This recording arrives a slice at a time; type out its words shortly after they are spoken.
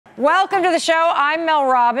Welcome to the show. I'm Mel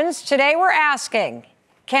Robbins. Today we're asking,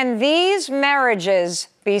 can these marriages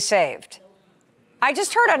be saved? I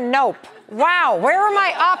just heard a nope. Wow, where are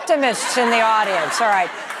my optimists in the audience? All right.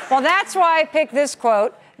 Well, that's why I picked this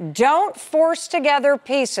quote: don't force together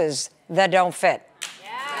pieces that don't fit.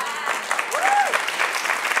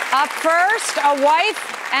 Up first, a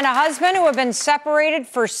wife and a husband who have been separated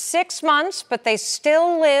for 6 months, but they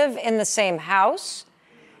still live in the same house.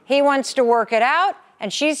 He wants to work it out,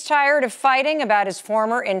 and she's tired of fighting about his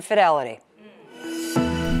former infidelity.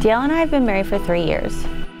 Dale and I have been married for 3 years.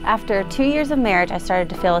 After 2 years of marriage, I started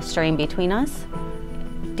to feel a strain between us.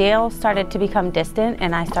 Dale started to become distant,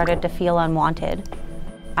 and I started to feel unwanted.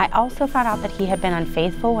 I also found out that he had been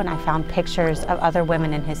unfaithful when I found pictures of other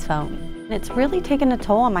women in his phone. It's really taken a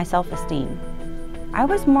toll on my self-esteem. I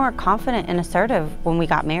was more confident and assertive when we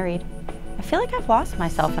got married. I feel like I've lost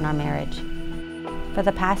myself in our marriage. For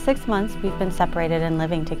the past 6 months, we've been separated and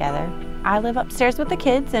living together. I live upstairs with the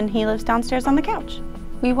kids, and he lives downstairs on the couch.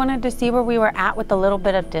 We wanted to see where we were at with a little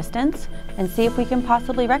bit of distance and see if we can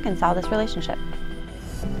possibly reconcile this relationship.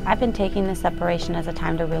 I've been taking this separation as a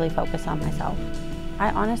time to really focus on myself.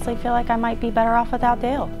 I honestly feel like I might be better off without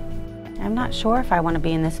Dale. I'm not sure if I want to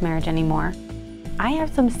be in this marriage anymore. I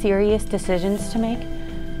have some serious decisions to make,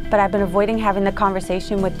 but I've been avoiding having the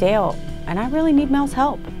conversation with Dale, and I really need Mel's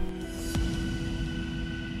help.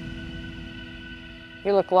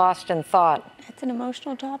 You look lost in thought. It's an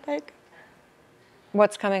emotional topic.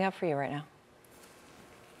 What's coming up for you right now?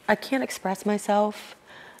 I can't express myself.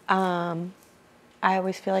 I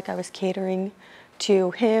always feel like I was catering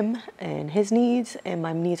to him and his needs, and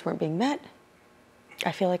my needs weren't being met.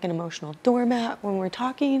 I feel like an emotional doormat when we're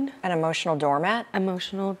talking. An emotional doormat?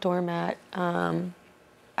 Emotional doormat.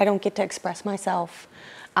 I don't get to express myself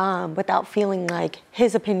without feeling like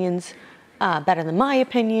his opinion's better than my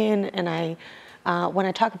opinion, and when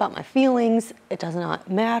I talk about my feelings, it does not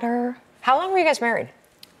matter. How long were you guys married?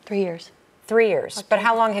 3 years. 3 years. Okay. But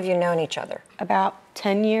how long have you known each other? About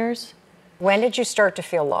 10 years. When did you start to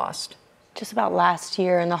feel lost? Just about last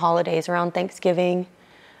year in the holidays, around Thanksgiving.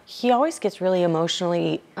 He always gets really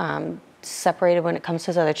emotionally separated when it comes to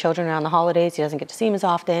his other children around the holidays. He doesn't get to see them as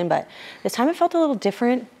often, but this time it felt a little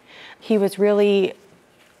different. He was really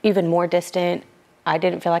even more distant. I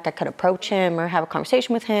didn't feel like I could approach him or have a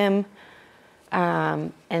conversation with him.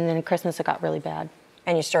 And then at Christmas it got really bad.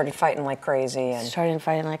 And you started fighting like crazy. Started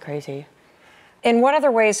fighting like crazy. In what other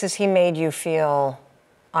ways has he made you feel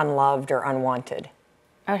unloved or unwanted?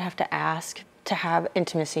 I would have to ask to have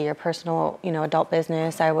intimacy or personal, adult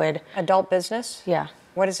business. Adult business? Yeah.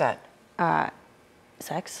 What is that?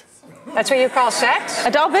 Sex. That's what you call sex?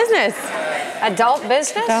 Adult business. Adult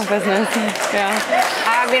business? Adult business, yeah.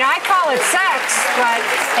 I mean, I call it sex, but...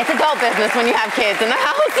 It's adult business when you have kids in the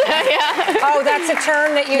house, yeah. Oh, that's a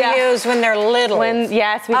term that you use when they're little.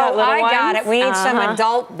 Yes, we got little ones. I got it. We need some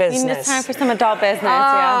adult business. It's time for some adult business,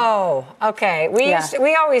 Oh, okay.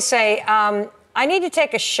 We always say, I need to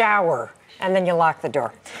take a shower, and then you lock the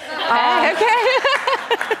door. Okay.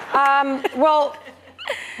 Well,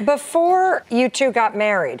 before you two got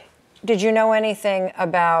married, did you know anything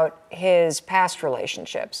about his past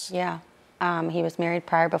relationships? Yeah. He was married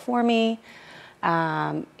prior before me.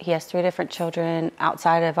 He has 3 different children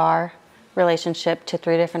outside of our relationship to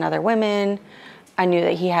 3 different other women. I knew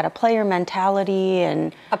that he had a player mentality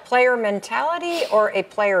and... A player mentality or a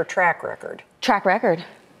player track record? Track record.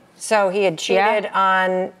 So he had cheated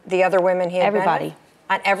on the other women he had Everybody. been with?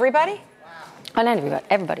 On everybody? Wow. On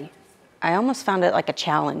everybody. I almost found it like a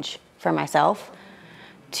challenge for myself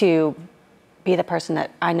to be the person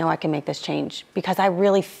that I know I can make this change, because I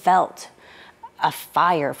really felt a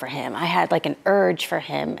fire for him. I had like an urge for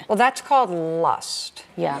him. Well, that's called lust.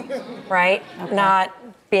 Yeah. Right? Okay. Not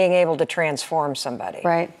being able to transform somebody.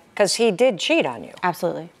 Right. Because he did cheat on you.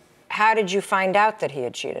 Absolutely. How did you find out that he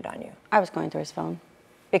had cheated on you? I was going through his phone.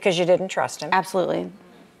 Because you didn't trust him? Absolutely.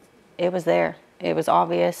 It was there. It was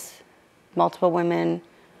obvious. Multiple women.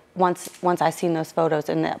 Once I seen those photos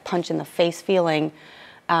and that punch in the face feeling,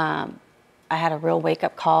 I had a real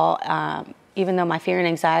wake-up call. Even though my fear and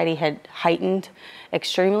anxiety had heightened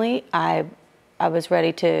extremely, I was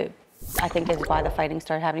ready to, I think is why the fighting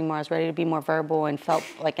started happening more. I was ready to be more verbal and felt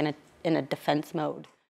like in a defense mode.